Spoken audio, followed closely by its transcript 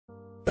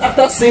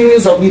After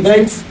series of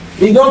events,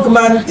 the young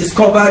man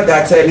discovered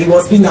that he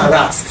was being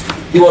harassed,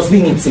 he was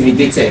being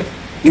intimidated,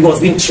 he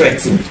was being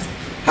threatened,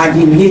 and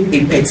he made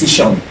a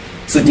petition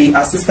to the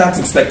Assistant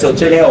Inspector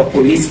General of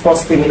Police,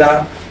 First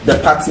Criminal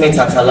Department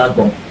at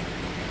Alagon.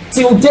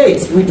 Till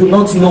date, we do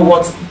not know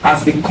what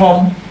has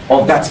become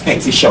of that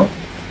petition.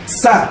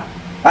 Sir,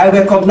 I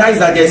recognize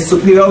that there is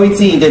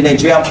superiority in the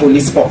Nigerian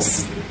police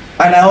force,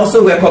 and I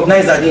also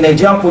recognize that the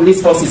Nigerian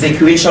police force is a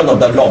creation of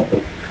the law,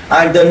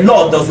 and the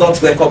law does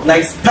not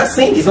recognize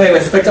person, is not a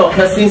respecter of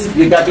persons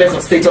regardless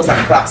of status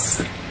and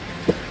class.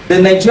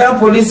 The Nigerian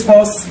police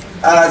force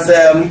has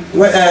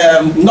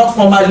not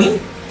formally,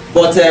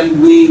 but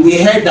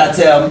we heard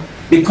that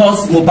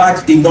because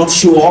Mohbad did not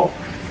show up,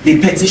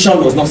 the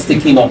petition was not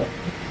taken up.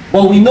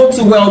 But we know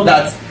too well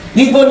that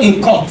even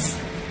in court,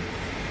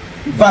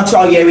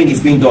 virtual hearing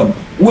is being done.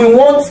 We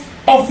want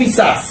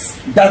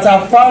officers that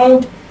are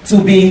found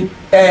to be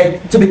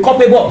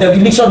culpable of the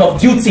remission of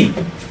duty.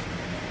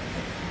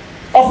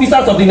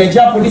 Officers of the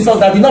Nigerian police force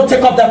that did not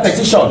take up that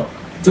petition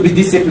to be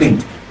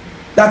disciplined.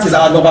 That is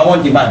our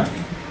 #1 demand.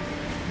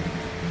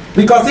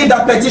 Because if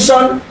that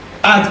petition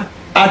had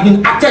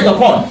been acted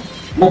upon,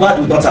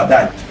 Mohbad would not have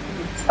died.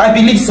 I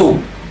believe so.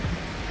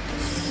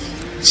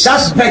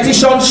 That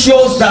petition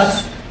shows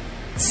that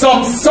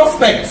some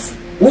suspects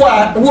who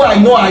I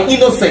know are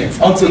innocent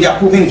until they are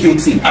proven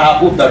guilty are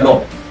above the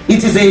law.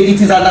 It is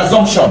an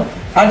assumption,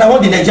 and I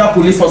want the Nigerian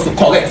police force to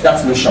correct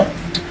that notion.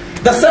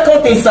 The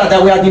second thing, sir,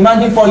 that we are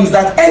demanding for is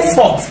that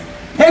henceforth,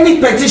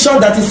 any petition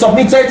that is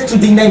submitted to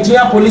the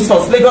Nigerian police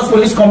force, Lagos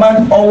Police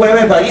Command, or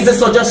wherever, is a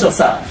suggestion,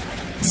 sir.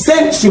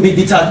 Same should be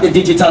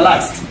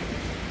digitalized.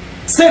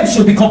 Same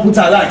should be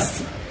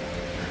computerized.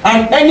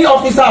 And any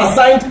officer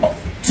assigned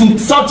to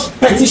such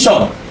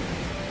petition,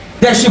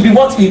 there should be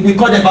what we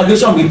call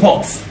evaluation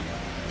reports.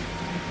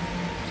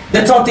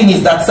 The third thing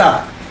is that,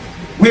 sir,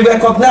 we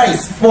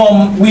recognize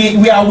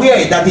we are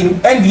aware that in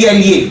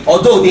NDLEA,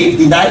 although they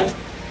denied,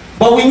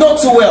 but we know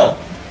too well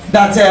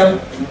that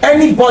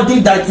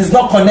anybody that is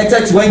not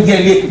connected to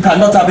NDLEA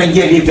cannot have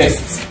NDLEA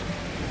vests.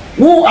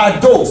 Who are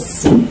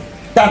those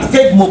that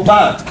gave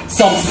Mohbad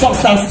some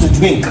substance to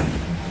drink,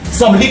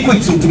 some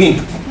liquid to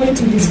drink? According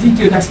to this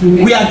video that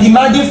we are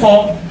demanding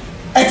for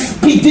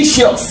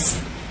expeditious,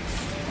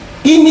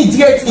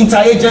 immediate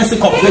interagency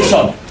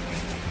cooperation.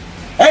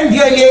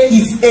 NDLEA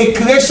is a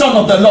creation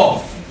of the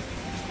law,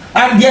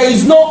 and there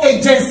is no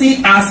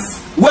agency as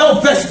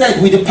well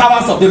vested with the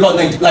powers of the law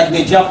like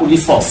Nigeria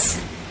Police Force.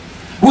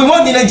 We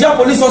want the Nigeria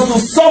Police Force to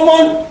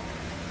summon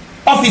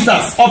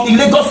officers of the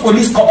Lagos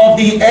Police of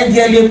the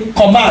NDLEA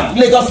Command,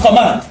 Lagos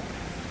Command,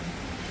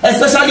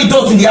 especially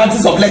those in the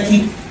antis of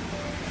Lekki.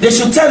 They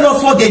should tell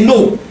us what they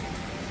know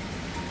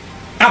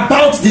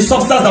about the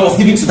substance that was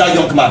given to that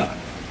young man.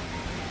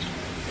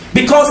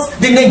 Because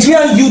the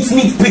Nigerian youth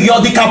need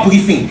periodical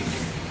briefing.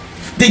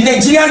 The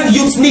Nigerian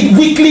youth need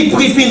weekly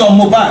briefing on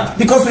Mohbad,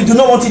 because we do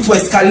not want it to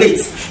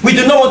escalate. We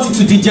do not want it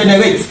to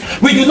degenerate.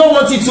 We do not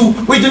want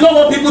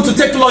people to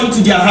take law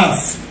into their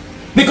hands.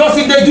 Because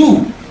if they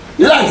do,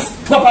 lives,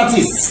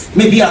 properties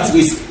may be at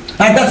risk.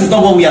 And that is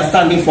not what we are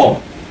standing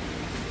for.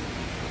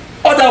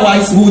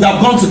 Otherwise, we would have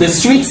gone to the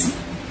streets.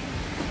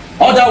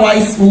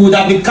 Otherwise, we would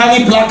have been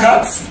carrying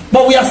placards.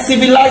 But we are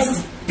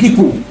civilized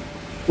people.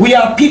 We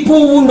are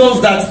people who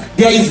knows that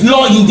there is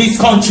law in this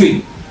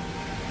country.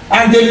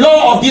 And the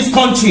law of this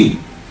country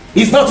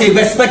is not a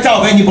respecter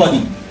of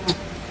anybody.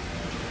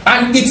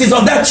 And it is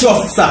on that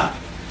trust, sir.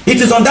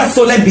 It is on that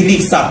solemn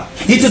belief, sir.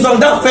 It is on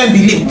that firm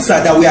belief,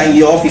 sir, that we are in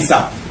your office,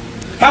 sir.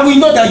 And we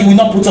know that you will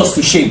not put us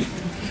to shame.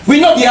 We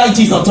know the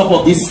IG is on top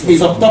of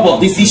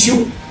this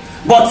issue.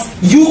 But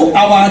you,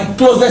 our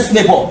closest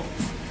neighbor.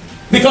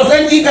 Because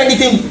if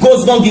anything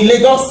goes wrong in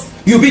Lagos,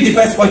 you'll be the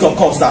first point of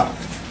call, sir.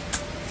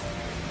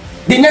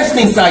 The next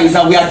thing, sir, is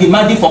that we are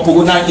demanding for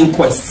coroner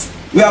inquest.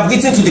 We have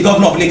written to the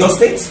governor of Lagos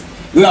State.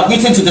 We have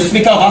written to the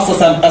Speaker of House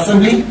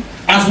Assembly.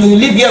 As we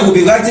live here, we'll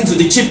be writing to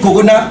the Chief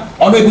Coroner,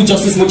 Honorable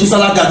Justice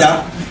Mojisola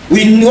Gada.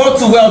 We know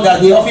too well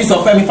that the office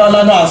of Femi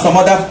Falana and some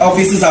other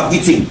offices have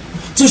written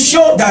to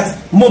show that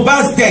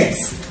Mohbad's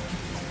death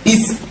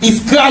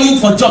is crying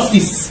for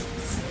justice.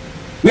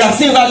 We have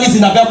seen rallies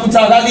in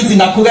Abeokuta, rallies in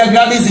Akure,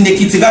 rallies in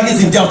Ekiti,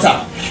 rallies in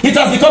Delta. It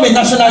has become a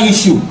national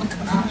issue.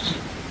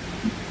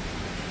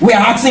 We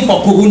are asking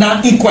for coroner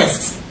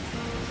inquest.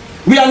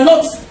 We are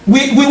not.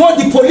 We want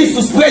the police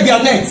to spread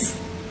their nets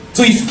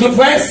to his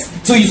friends,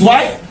 to his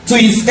wife, to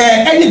his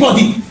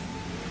anybody,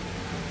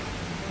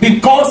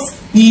 because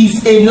he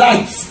is a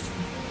light.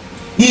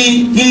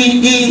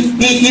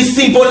 He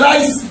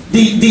symbolizes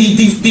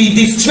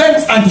the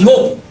strength and the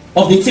hope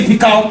of the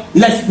typical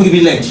less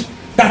privileged.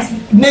 That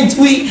meant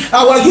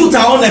our youth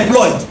are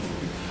unemployed.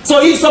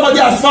 So if somebody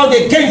has found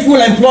a gainful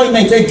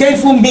employment, a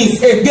gainful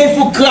means, a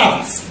gainful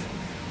craft,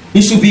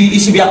 it should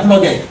be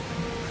applauded.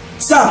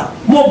 Sir,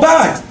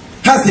 Mohbad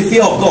has the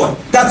fear of God.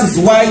 That is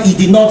why he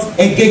did not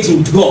engage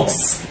in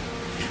drugs.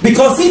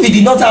 Because if he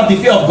did not have the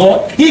fear of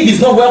God, if he is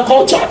not well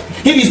cultured,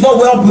 if he is not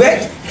well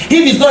bred, if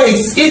he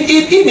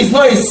is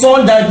not a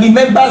son that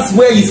remembers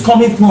where he is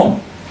coming from,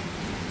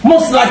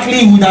 most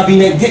likely he would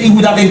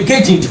have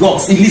engaged in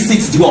drugs,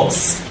 illicit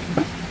drugs.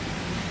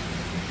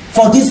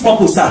 For this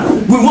purpose, sir,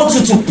 we want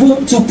you to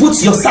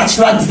put your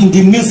searchlight in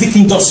the music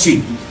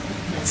industry.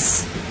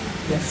 Yes.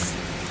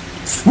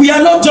 Yes. We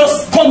are not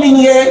just coming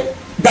here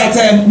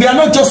we are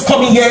not just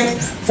coming here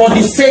for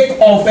the sake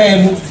of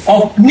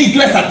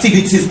needless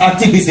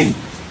activism.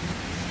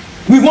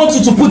 We want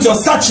you to put your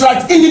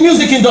searchlight in the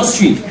music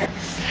industry.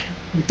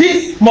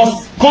 This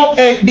must come.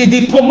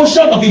 The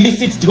promotion of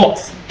illicit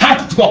drugs,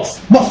 hard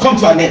drugs, must come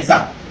to an end,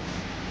 sir.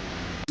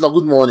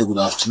 Good morning, good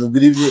afternoon,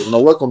 good evening,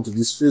 and welcome to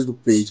this Facebook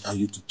page and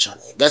YouTube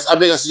channel. Guys, I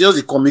beg you, just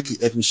the comment,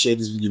 help me share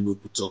this video,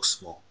 make people talk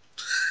small.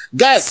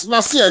 Guys, now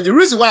see, and the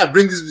reason why I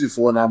bring this video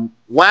for now,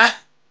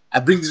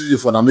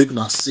 make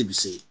you see me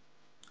say.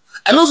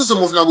 I know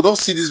some of you don't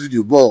see this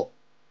video, but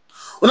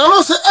when I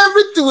know say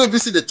everything we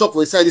see the top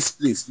inside this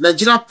place,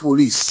 Nigerian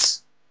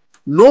police,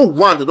 no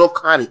one they don't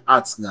carry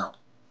arts now.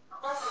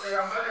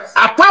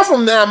 Apart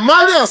from the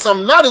Mali and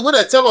some now the way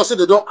they tell us say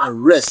they don't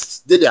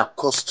arrest, they are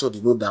custody,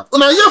 you know that.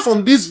 When I hear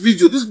from this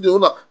video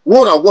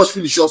what I watch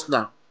finish us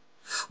now.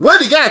 When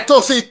the guy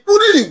talk say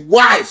including the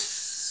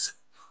wife.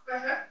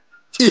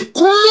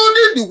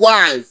 Including the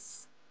wife.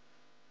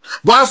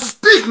 But as we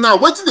speak now,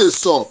 what did they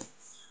saw?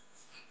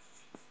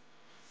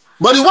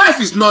 But the wife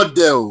is not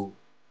there.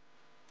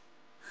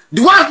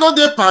 The wife not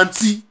there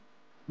panty.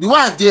 The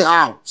wife there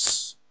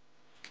house.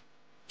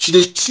 She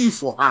dey chill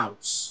for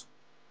house.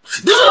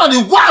 This is not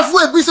the wife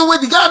where be say where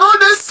the guy no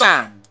dey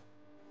stand.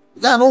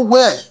 The guy no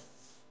where.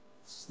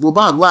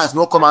 Mohbad wife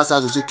no come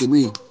outside to say,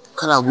 "Kemi,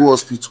 can I go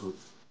hospital?"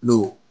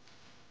 No.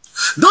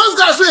 Those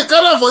guys wey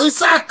carry for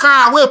inside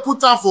car, where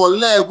put am for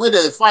leg, where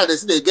they fight, they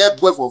see they get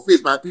boy for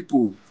face, my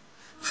people.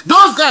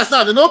 Those guys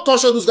now, they don't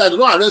torture those guys, they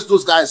don't arrest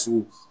those guys.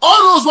 So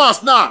all those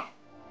ones now,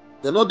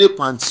 they know they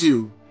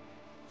panty.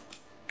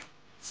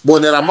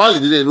 But Neramali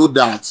didn't know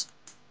that.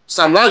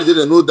 Sam Larry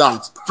didn't know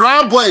that.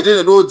 Prime Boy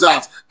didn't know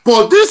that.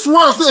 But this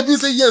ones wey be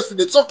say yes,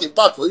 they talking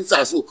about for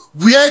inside. So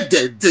where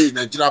the day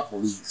Nigeria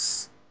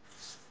police?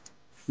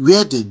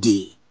 Where the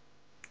day?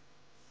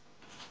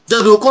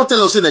 Then they will come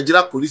tell us say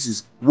Nigeria police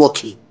is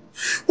working.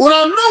 When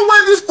I know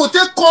when this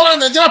protect call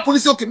Nigeria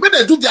police okay, may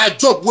they do their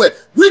job well.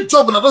 Which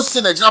job when I don't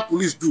say Nigeria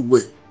police do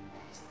well?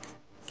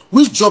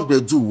 Which job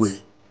they do well?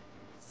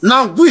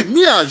 Now me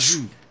and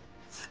you,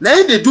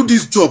 now they do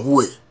this job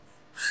well.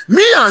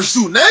 Me and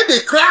you, now they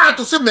cry out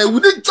to say, man, we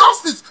need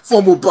justice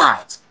for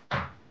Mohbad.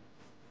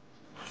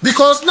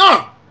 Because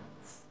now,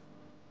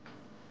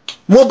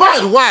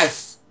 Mohbad's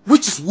wife,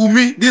 which is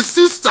Wumi, the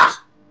sister,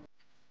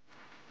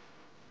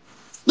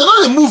 they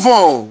don't move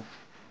on.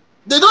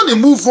 They don't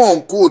move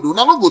on, code.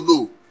 Now not go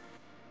know.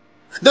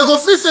 They go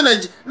feel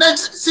say,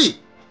 see,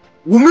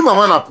 Wumi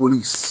mama na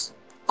police.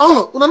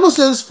 Oh, when I know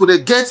say for the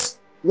get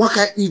what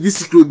kind of this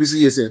secret be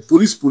say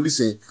police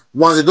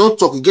once they don't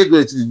talk, you get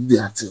ready to do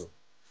their thing.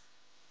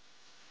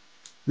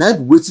 Now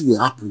be waiting to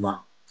happen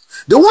now.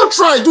 They won't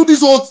try to do this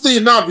whole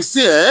thing now. Be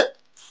say,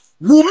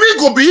 Wumi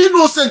go be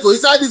innocent for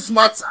inside this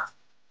matter.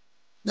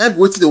 Now be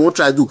waiting they won't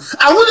try to do.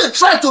 And when they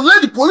try to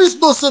let the police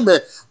know, say man,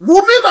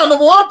 Wumi na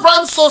number one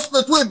prime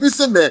suspect wey be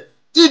say man,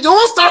 if they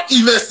won't start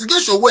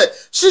investigation where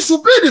she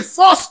should be the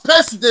first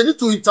person they need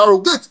to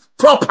interrogate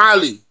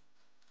properly.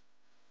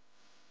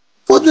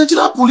 But the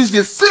Nigerian police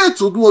they fail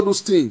to do all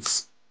those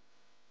things.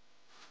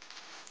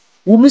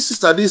 Wumi's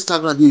sister dey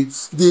Instagram,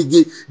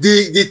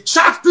 they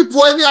chat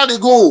people anywhere they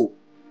go.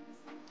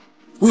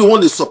 We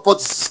want to support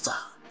the sister.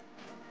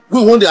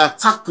 We want to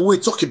attack people we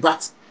talk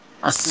about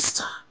her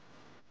sister.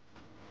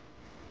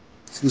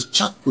 So they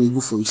chat people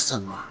go for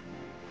Instagram.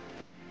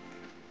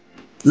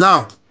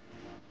 Now,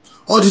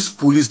 all these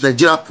police,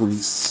 Nigeria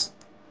police,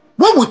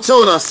 what we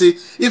tell them say,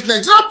 if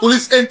Nigeria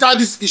police enter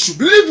this issue,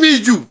 believe me,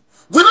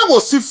 we not go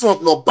see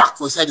front nor back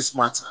for inside this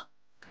matter.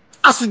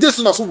 As we did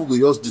so, that's what we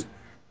go just do.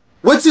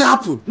 What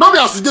happen? Not be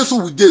as we did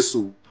so, we did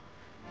so.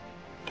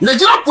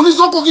 Nigeria police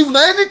don't go give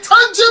any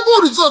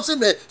tangible results. Say,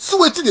 man, see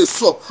what they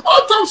saw.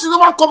 All times you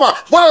never come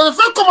out. But if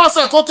they come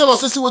outside, come tell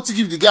us, see what to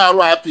give the guy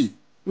right happy.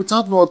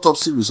 Without no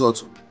autopsy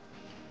result.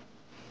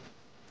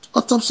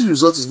 Autopsy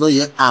result is not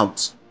yet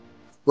out.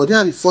 But they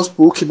are the first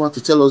people who came out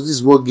to tell us this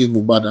is what gave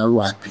Mohbad and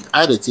right happy.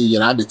 I didn't say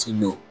yeah, I didn't say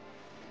no.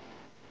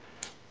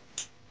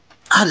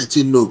 I didn't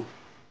say no.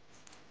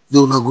 They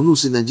will not go to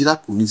say Nigeria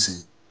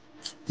police.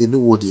 They know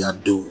what they are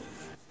doing.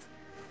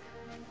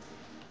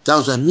 That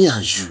was why me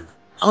and you.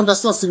 I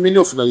understand see many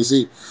of you that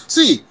say,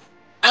 see,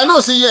 I know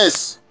say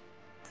yes.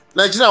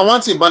 Nigeria,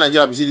 one thing about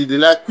Nigeria, they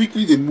like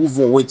quickly they move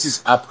on when it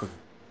is happening.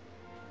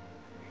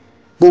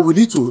 But we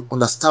need to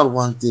understand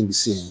one thing we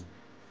saying.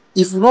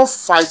 If we don't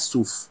fight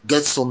to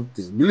get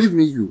something, believe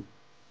me,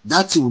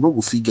 that thing will not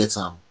go fit get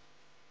them.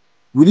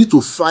 We need to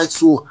fight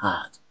so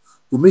hard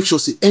to make sure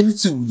say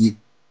anything we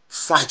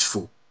fight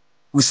for,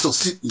 we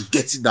succeed in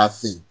getting that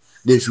thing.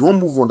 Then if you won't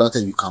move on that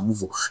time, you can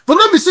move on. But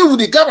not be saying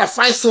we gotta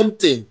fight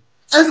something.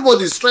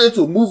 Everybody is trying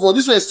to move on.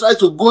 This one is trying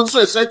to go. This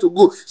one is trying to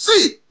go.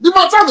 See, the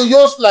matter will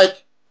just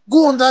like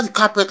go under the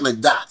carpet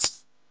like that.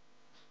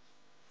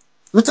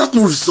 Without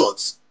no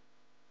results.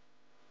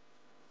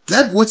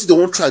 That what they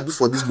won't try to do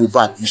for this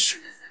Mohbad issue.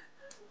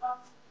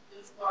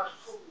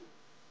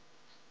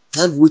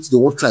 That what they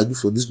won't try to do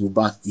for this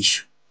Mohbad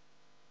issue.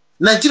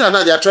 Nigeria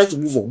now they are trying to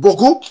move on, but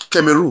go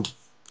Cameroon,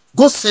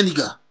 go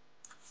Senegal,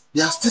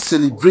 they are still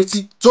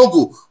celebrating.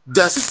 Togo,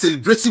 they are still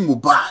celebrating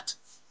Mohbad.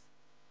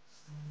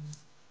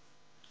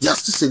 They are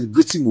still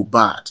celebrating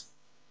Mohbad.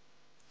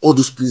 All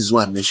those places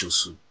where I mentioned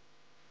soon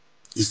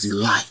is the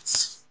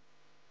light.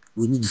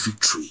 We need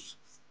victory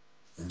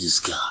in this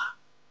guy.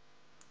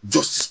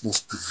 Justice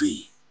must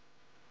prevail.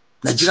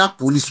 Nigerian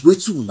police, wait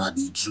till now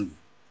they do.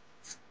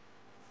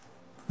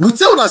 We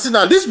tell us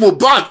now this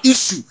Mohbad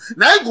issue.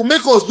 Now it go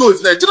make us know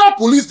if Nigerian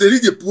police they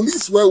read the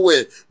police well.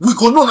 We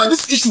go know now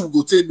this issue we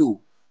go tell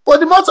no. But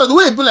the matter the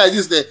way it be like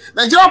this,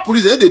 Nigerian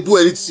police they do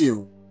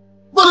anything.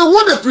 But the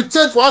one they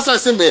pretend for us and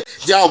say man,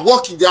 they are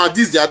working, they are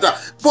this, they are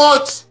that.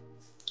 But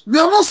we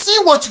are not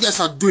seeing what you guys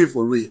are doing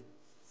for real.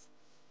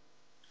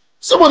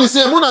 Somebody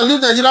say, I'm gonna leave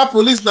Nigerian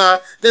police now.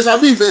 There's how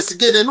to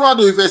investigate. They know how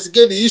to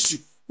investigate the issue.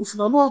 If you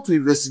don't know how to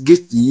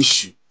investigate the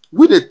issue,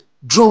 we they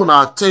draw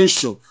our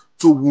attention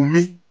to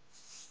Wunmi.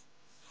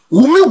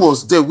 Wunmi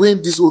was there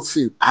when this whole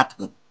thing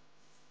happened.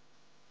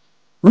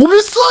 Wunmi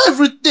saw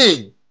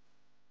everything.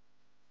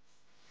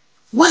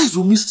 Why is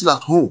Wunmi still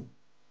at home?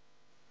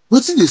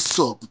 What did they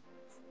stop?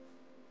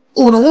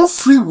 Oh, now one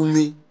free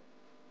Wunmi.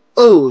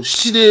 Oh,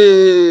 she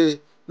the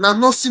now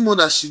nursing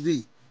mother she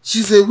be.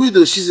 She's a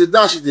widow. She's a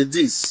that. She's a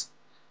this.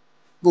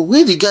 But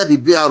when the guy the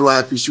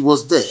BRYP, she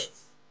was there.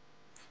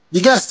 The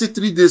guy stayed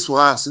 3 days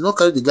for us. You not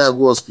carry the guy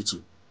go hospital.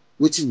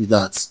 Waiting be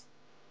that.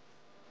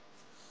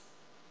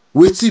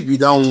 Waiting be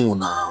that one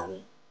now.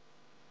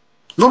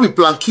 Not be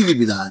plan kill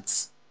be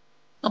that.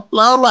 Na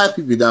plan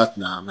RYP be that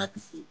now, my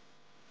people.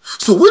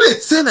 So when they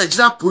tell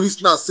Nigerian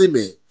police now, say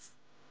me,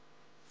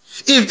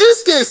 if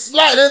this case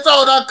slide enter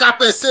other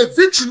carpet, say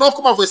victory not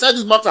come out for inside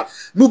this matter,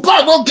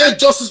 Mohbad not get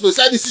justice for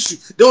inside this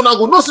issue, they will not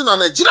go no say na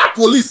Nigerian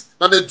police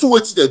now they do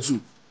what they do.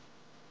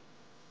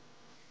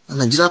 And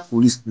Nigerian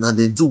police now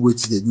they do what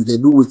they do, they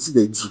know what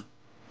they do.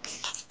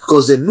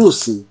 Because they know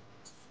say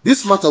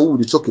this matter we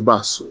will talk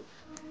about so.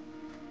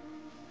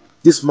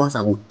 This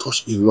matter will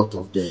touch a lot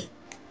of them.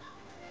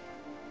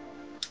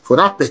 For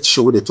that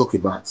petition where they talk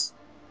about,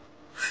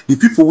 the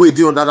people who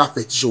dey under that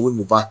petition wey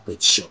Mohbad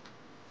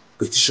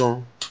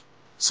petition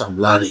Sam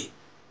Larry,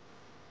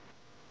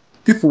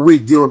 people wey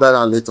dey under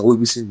that letter wey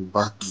be say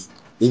Mohbad give,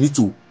 they need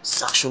to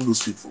sanction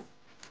those people.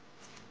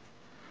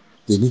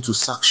 They need to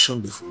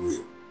sanction them for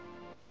real.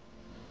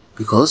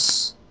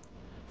 Because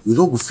you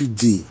don't go fit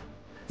dey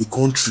the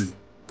country,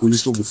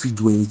 police no go fit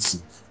do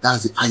anything.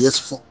 That's the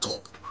highest fucked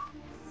up.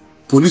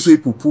 Police wey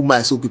people pull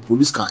mind, so okay,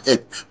 police can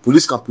help,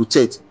 police can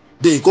protect.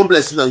 Then you come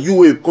like say you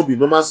will come be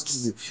normal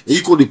citizen and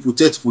you come dey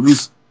protect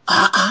police.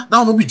 That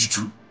no be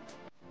juju.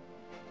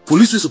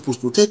 Police wey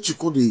supposed to protect you,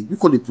 you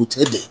come dey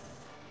protect them.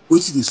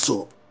 Wetin dey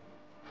sup?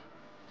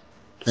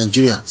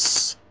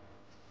 Nigerians,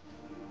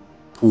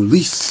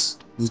 police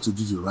need to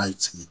do the right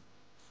thing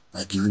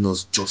by giving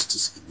us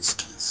justice in this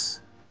case.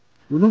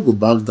 We don't go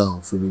back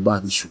down from a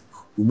bad issue.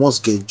 We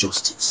must get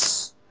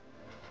justice.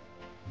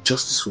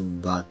 Justice for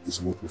Mohbad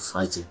is what we're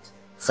fighting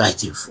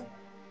for.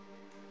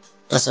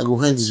 As I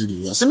go end this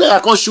video, I say make I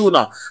can't show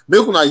now.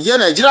 Make una hear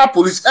Nigerian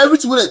police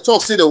everything when they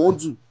talk say they won't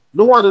do.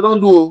 No one they don't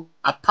do.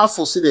 Apart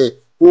from say they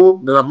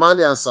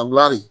Naramani and Sam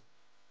Larry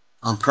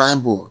and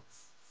Prime Boy.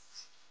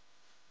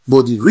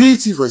 But the real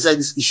thing for inside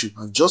this issue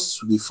and justice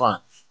to be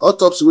found.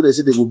 Autopsy where they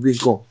say they go bring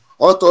come.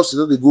 Autopsy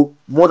they go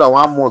more than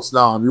 1 month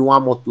now. I mean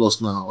 1 month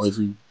plus now. Or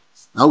every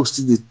now we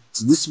still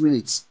to this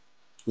minute.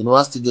 You know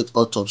I still get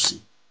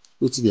autopsy.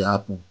 What did they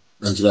happen?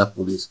 Nigeria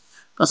police.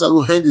 As I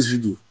go end this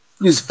video,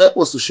 please help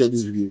us to share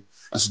this video.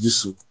 As you do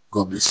so,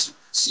 God bless you.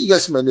 See you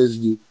guys in my next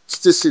video.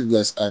 Stay safe,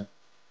 guys, and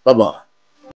bye bye.